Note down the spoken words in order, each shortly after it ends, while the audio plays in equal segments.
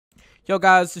Yo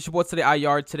guys, it's your boy today,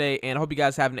 IR today, and I hope you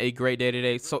guys having a great day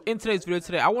today. So in today's video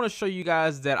today, I want to show you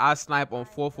guys that I snipe on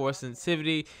 4-4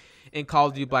 sensitivity in Call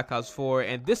of Duty Black Ops 4,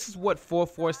 and this is what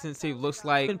 4-4 sensitivity looks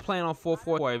like. I've been playing on 4-4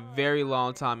 for a very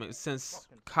long time, since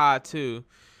COD 2.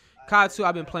 COD 2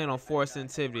 I've been playing on 4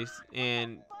 sensitivities,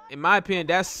 and in my opinion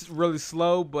that's really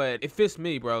slow, but it fits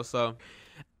me, bro. So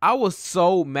I was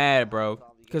so mad, bro,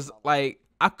 because like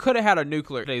I could have had a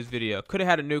nuclear in today's video. Could have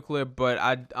had a nuclear, but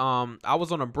I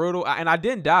was on a brutal, and I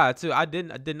didn't die too. I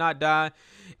did not die.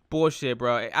 Bullshit,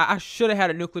 bro. I should have had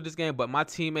a nuclear this game, but my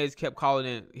teammates kept calling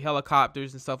in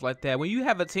helicopters and stuff like that. When you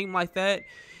have a team like that,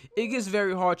 it gets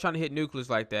very hard trying to hit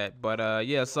nuclears like that. But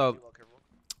yeah, so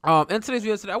in today's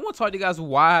video today, I want to talk to you guys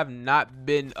why I've not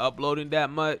been uploading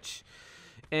that much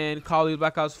in Call of Duty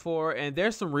Black Ops 4, and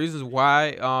there's some reasons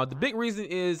why. The big reason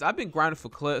is I've been grinding for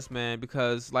clips, man,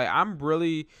 because like I'm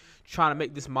really trying to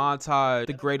make this montage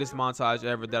the greatest montage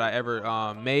ever that I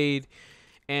ever made.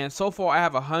 And so far I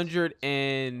have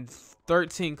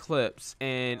 113 clips,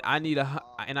 and I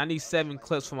need 7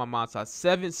 clips for my montage,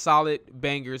 7 solid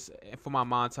bangers for my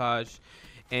montage.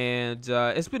 And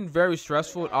it's been very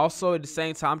stressful. Also at the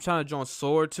same time, I'm trying to join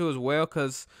Sword too as well,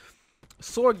 because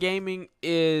Sword Gaming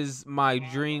is my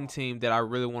dream team that I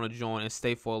really want to join and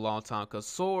stay for a long time, because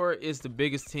Sword is the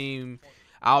biggest team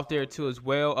out there too as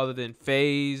well, other than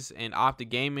FaZe and Optic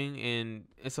Gaming and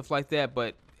stuff like that.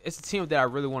 But it's a team that I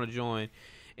really want to join,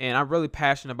 and I'm really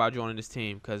passionate about joining this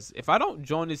team, because if I don't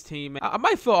join this team, I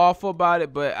might feel awful about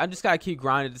it, but I just gotta keep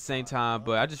grinding at the same time.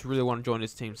 But I just really want to join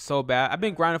this team so bad. I've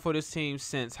been grinding for this team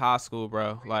since high school,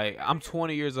 bro. Like, I'm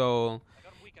 20 years old,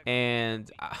 and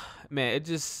man,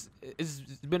 it's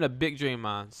been a big dream of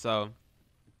mine. So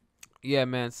yeah,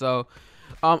 man. So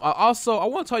also I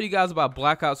want to tell you guys about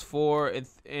Black Ops 4,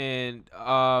 and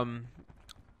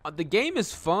the game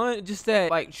is fun, just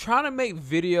that like trying to make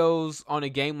videos on a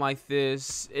game like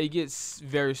this, it gets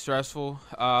very stressful.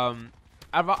 Out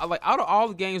of all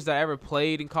the games that I ever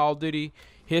played in Call of Duty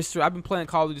history, I've been playing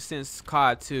Call of Duty since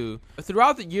COD 2.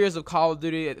 Throughout the years of Call of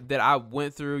Duty that I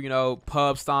went through, you know,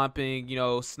 pub stomping, you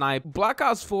know, snipe, Black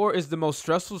Ops 4 is the most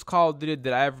stressful Call of Duty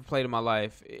that I ever played in my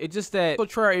life. It's just that, so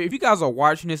Trey, if you guys are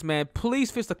watching this, man, please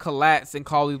fix the collats in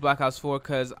Call of Duty Black Ops 4,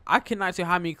 because I cannot tell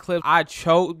how many clips I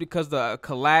choked because the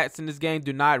collats in this game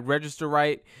do not register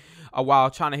right while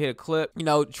trying to hit a clip. You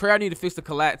know, Trey, I need to fix the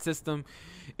collat system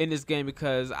in this game,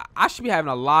 because I should be having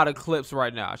a lot of clips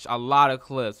right now, a lot of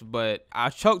clips, but I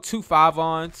choked 2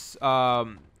 5-ons,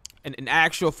 an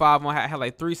actual 5-on, had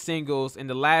like 3 singles, and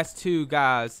the last 2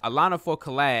 guys, a line up for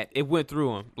collat, it went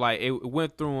through him, like it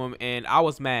went through him, and I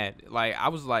was mad. Like I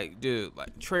was like, dude,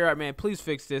 like Treyarch, man, please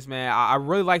fix this, man. I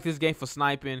really like this game for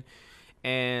sniping.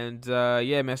 And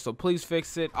yeah, man, so please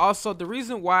fix it. Also, the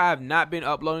reason why I've not been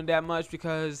uploading that much,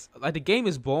 because like the game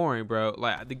is boring, bro.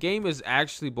 Like the game is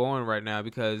actually boring right now,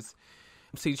 because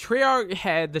see, Treyarch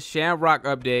had the Shamrock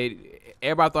update.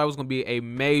 Everybody thought it was gonna be a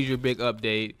major big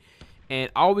update, and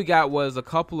all we got was a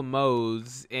couple of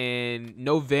modes and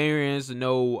no variants,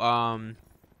 no and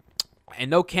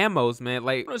no camos, man.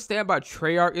 Like, what I understand about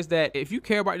Treyarch is that if you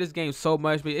care about this game so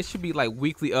much, man, it should be like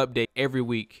weekly update every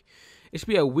week. It should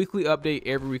be a weekly update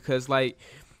every week, because like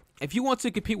if you want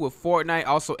to compete with Fortnite,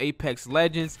 also Apex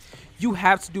Legends, you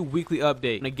have to do weekly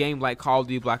update in a game like Call of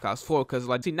Duty Black Ops 4, because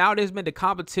like, see, nowadays, man, the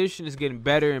competition is getting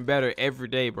better and better every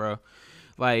day, bro.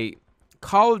 Like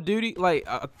Call of Duty,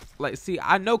 see,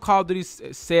 I know Call of Duty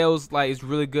sales like is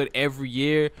really good every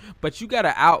year, but you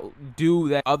gotta outdo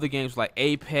that other games like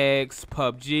Apex,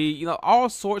 PUBG, you know, all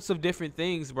sorts of different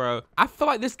things, bro. I feel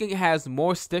like this game has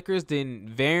more stickers than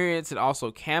variants and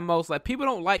also camos. Like people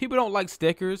don't like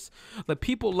stickers. Like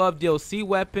people love DLC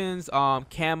weapons,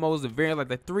 camos, and variants. Like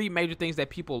the 3 major things that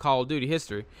people Call of Duty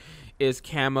history is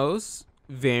camos,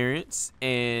 variants,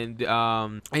 and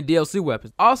DLC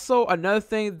weapons. Also, another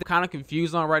thing that kind of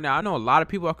confused on right now, I know a lot of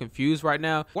people are confused right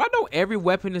now. Why don't every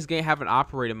weapon in this game have an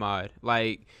operator mod?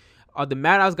 Like the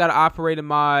Madhouse got an operator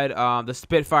mod, the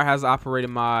Spitfire has an operator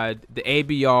mod, the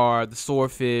ABR, the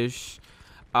Swordfish,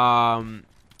 the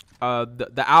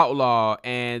Outlaw,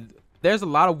 and there's a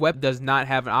lot of weapons does not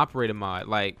have an operator mod.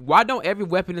 Like, why don't every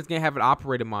weapon in this game have an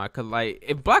operator mod? Because like,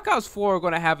 if Black Ops 4 are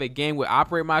gonna have a game with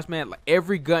operator mods, man, like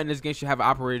every gun in this game should have an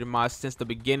operator mod since the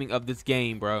beginning of this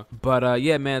game, bro. But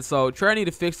yeah, man, so Trey, I need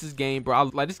to fix this game,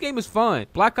 bro. Like, this game is fun.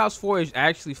 Black Ops 4 is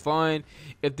actually fun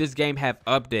if this game have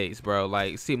updates, bro.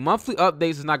 Like, see, monthly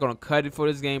updates is not gonna cut it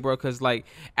for this game, bro, because like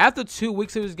after 2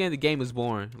 weeks of this game, the game is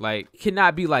boring. Like, it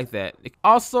cannot be like that.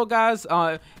 Also, guys,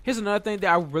 here's another thing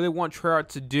that I really want Treyarch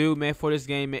to do, man. plan for this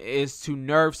game is to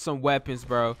nerf some weapons,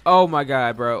 bro. Oh my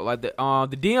god, bro. Like the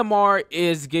DMR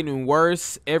is getting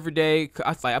worse every day.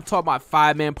 I'm talking about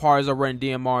 5-man parties are running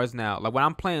DMRs now. Like when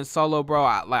I'm playing solo, bro,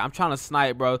 I'm trying to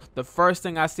snipe, bro. The first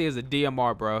thing I see is a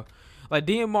DMR, bro. Like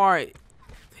DMR,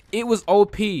 it was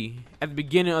OP at the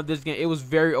beginning of this game. It was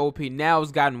very OP. Now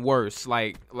it's gotten worse.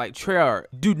 Like Treyarch,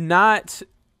 do not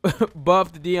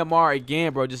buff the DMR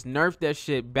again, bro. Just nerf that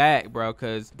shit back, bro,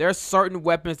 because there are certain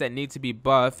weapons that need to be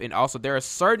buffed, and also there are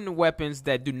certain weapons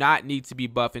that do not need to be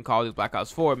buffed in Call of Duty Black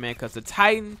Ops 4, man, because the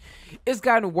Titan, it's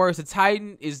gotten worse. The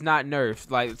Titan is not nerfed.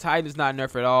 Like the Titan is not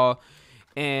nerfed at all.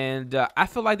 And I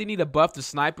feel like they need to buff the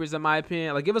snipers, in my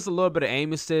opinion. Like, give us a little bit of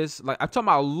aim assist. Like, I'm talking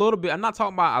about a little bit. I'm not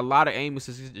talking about a lot of aim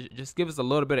assist. Just give us a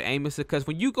little bit of aim assist. Because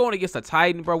when you going against a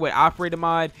Titan, bro, with operator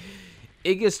mod,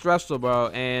 it gets stressful, bro.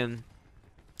 And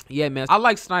yeah, man, I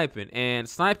like sniping, and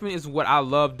sniping is what I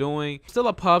love doing. Still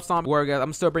a pub stomping word, guys.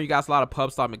 I'm still bringing you guys a lot of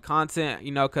pub stomping content,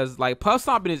 you know, because like pub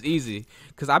stomping is easy,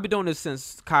 because I've been doing this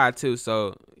since Kai 2.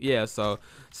 So yeah, so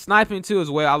sniping too as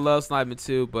well. I love sniping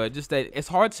too, but just that it's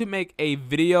hard to make a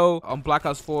video on Black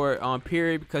Ops 4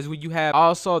 period, because when you have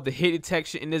also the hit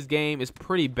detection in this game is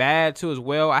pretty bad too as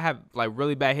well. I have like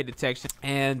really bad hit detection,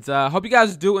 and hope you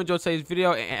guys do enjoy today's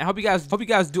video, and I hope you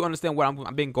guys do understand what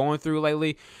I've been going through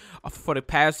lately for the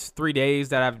past 3 days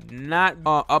that I've not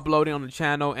uploading on the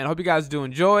channel. And I hope you guys do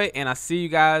enjoy, and I see you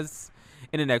guys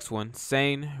in the next one.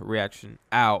 Sane Reaction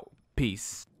out.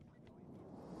 Peace.